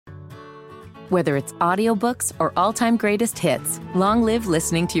Whether it's audiobooks or all-time greatest hits, long live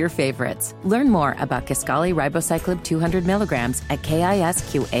listening to your favorites. Learn more about Kisqali Ribociclib 200 milligrams at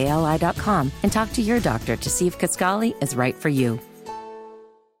KISQALI.com and talk to your doctor to see if Kisqali is right for you.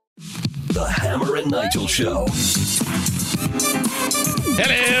 The Hammer and Nigel Show.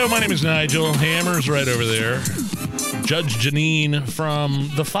 Hello, my name is Nigel. Hammer's right over there. Judge Jeanine from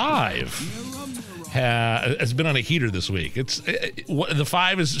The Five has been on a heater this week. The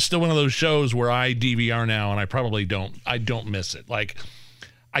Five is still one of those shows where I DVR now, and I probably don't miss it. Like,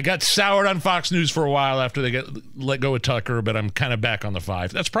 I got soured on Fox News for a while after they let go of Tucker, but I'm kind of back on The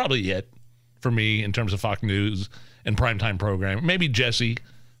Five. That's probably it for me in terms of Fox News and primetime program. Maybe Jesse,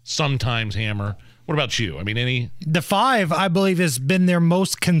 sometimes Hammer. What about you? I mean, The Five, I believe, has been their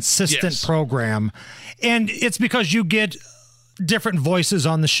most consistent program, and it's because you get different voices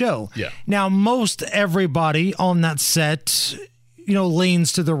on the show. Yeah. Now, most everybody on that set,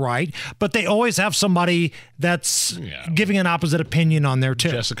 leans to the right, but they always have somebody that's giving an opposite opinion on there too.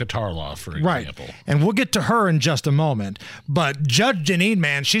 Jessica Tarloff, for example. Right. And we'll get to her in just a moment. But Judge Jeanine,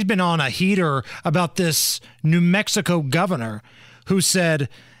 man, she's been on a heater about this New Mexico governor who said,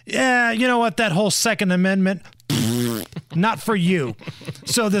 yeah, you know what, that whole Second Amendment, not for you.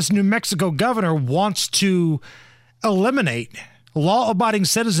 So this New Mexico governor wants to eliminate law-abiding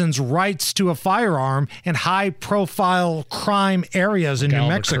citizens' rights to a firearm in high-profile crime areas in New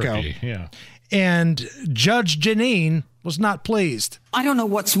Mexico. Yeah. And Judge Jeanine was not pleased. I don't know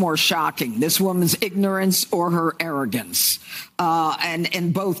what's more shocking, this woman's ignorance or her arrogance.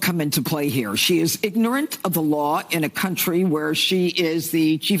 And both come into play here. She is ignorant of the law in a country where she is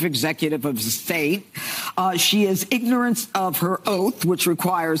the chief executive of the state. She is ignorant of her oath, which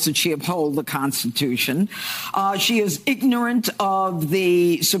requires that she uphold the Constitution. She is ignorant of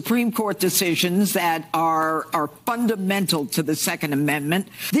the Supreme Court decisions that are fundamental to the Second Amendment.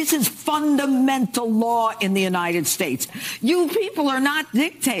 This is fundamental law in the United States. You people are not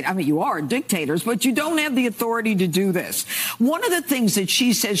dictators. I mean, you are dictators, but you don't have the authority to do this. One of the things that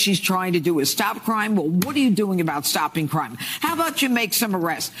she says she's trying to do is stop crime. Well, what are you doing about stopping crime? How about you make some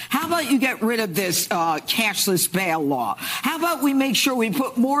arrests? How about you get rid of this cashless bail law? How about we make sure we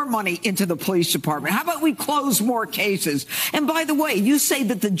put more money into the police department? How about we close more cases? And by the way, you say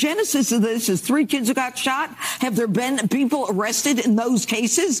that the genesis of this is 3 kids who got shot. Have there been people arrested in those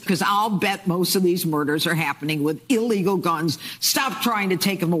cases? Because I'll bet most of these murders are happening with illegal guns. Stop trying to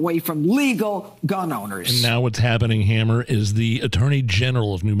take them away from legal gun owners. And now what's happening, Hammer, is the Attorney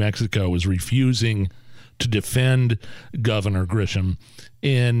General of New Mexico is refusing to defend Governor Grisham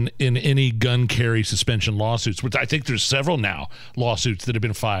in any gun carry suspension lawsuits, which I think there's several now lawsuits that have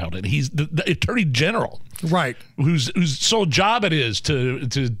been filed. And he's the Attorney General, right, whose sole job it is to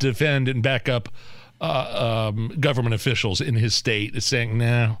defend and back up government officials in his state, is saying,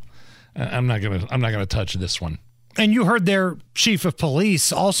 no, I'm not gonna touch this one. And you heard their chief of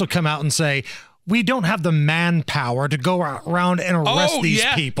police also come out and say, we don't have the manpower to go around and arrest these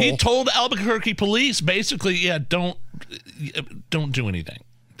people. He told Albuquerque police basically, don't do anything.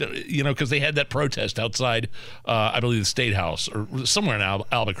 Because they had that protest outside, I believe, the State House or somewhere in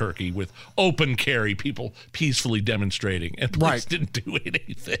Albuquerque with open carry, people peacefully demonstrating, and police didn't do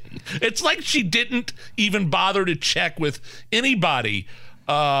anything. It's like she didn't even bother to check with anybody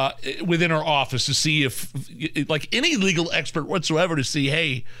within her office to see if, like any legal expert whatsoever, to see,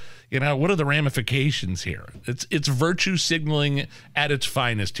 hey, what are the ramifications here? It's virtue signaling at its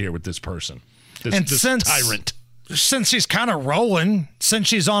finest here with this person, this tyrant. Since she's kind of rolling, since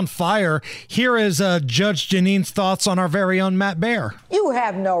she's on fire, here is Judge Jeanine's thoughts on our very own Matt Baer. You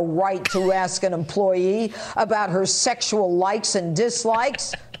have no right to ask an employee about her sexual likes and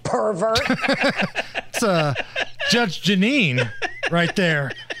dislikes, pervert. It's Judge Jeanine right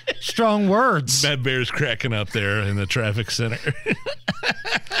there. Strong words. Matt Baer's cracking up there in the traffic center.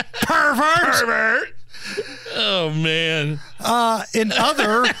 Pervert! Oh, man. In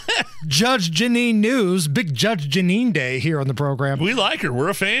other Judge Jeanine news, big Judge Jeanine Day here on the program. We like her. We're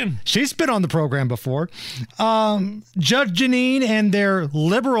a fan. She's been on the program before. Judge Jeanine and their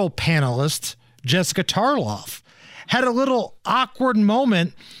liberal panelist, Jessica Tarloff, had a little awkward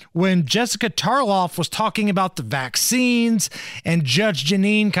moment when Jessica Tarloff was talking about the vaccines, and Judge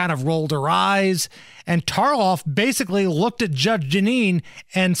Jeanine kind of rolled her eyes, and Tarloff basically looked at Judge Jeanine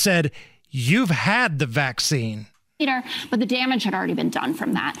and said, "You've had the vaccine." But the damage had already been done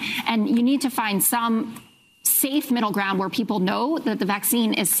from that. And you need to find some safe middle ground where people know that the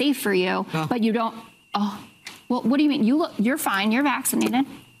vaccine is safe for you, but you don't. Oh, well, what do you mean? You're fine. You're vaccinated.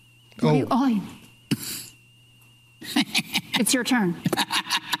 It's your turn.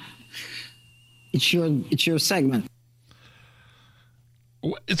 It's your segment.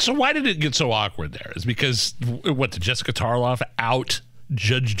 So why did it get so awkward there? Is because did Jessica Tarloff out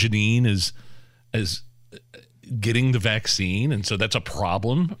Judge Jeanine as getting the vaccine, and so that's a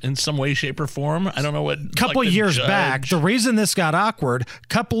problem in some way, shape, or form? I don't know what. Couple years back, the reason this got awkward,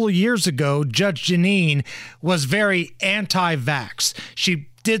 couple of years ago, Judge Jeanine was very anti-vax. She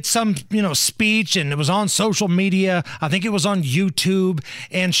did some, speech, and it was on social media. I think it was on YouTube,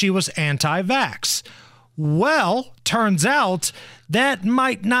 and she was anti-vax. Well, turns out that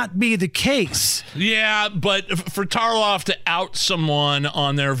might not be the case. Yeah, but for Tarloff to out someone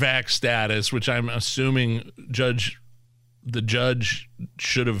on their vax status, which I'm assuming the judge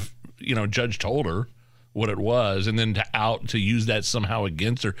should have, judge told her what it was, and then to use that somehow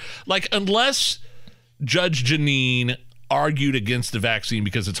against her. Like, unless Judge Jeanine argued against the vaccine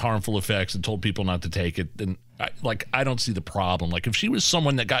because it's harmful effects and told people not to take it, then I don't see the problem. Like, if she was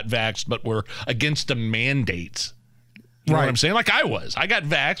someone that got vaxxed but were against the mandates, you know what I'm saying? Like, I got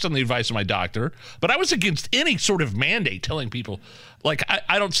vaxxed on the advice of my doctor, but I was against any sort of mandate telling people. Like,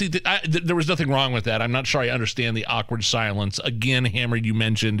 I don't see that. There was nothing wrong with that. I'm not sure I understand the awkward silence. Again, Hammer, you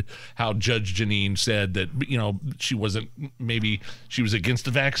mentioned how Judge Jeanine said that, she wasn't, maybe she was against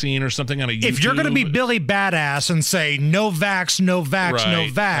the vaccine or something on a YouTube. If you're going to be Billy Badass and say, no vax, no vax, right. no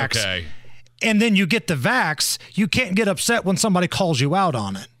vax, okay, and then you get the vax, you can't get upset when somebody calls you out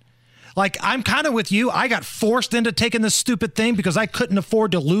on it. Like, I'm kind of with you. I got forced into taking this stupid thing because I couldn't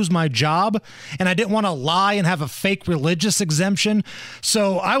afford to lose my job, and I didn't want to lie and have a fake religious exemption.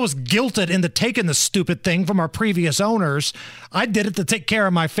 So I was guilted into taking the stupid thing from our previous owners. I did it to take care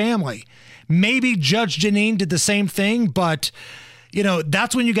of my family. Maybe Judge Jeanine did the same thing, but,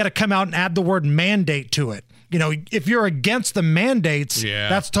 that's when you got to come out and add the word mandate to it. If you're against the mandates,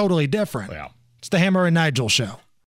 that's totally different. Well, it's the Hammer and Nigel Show.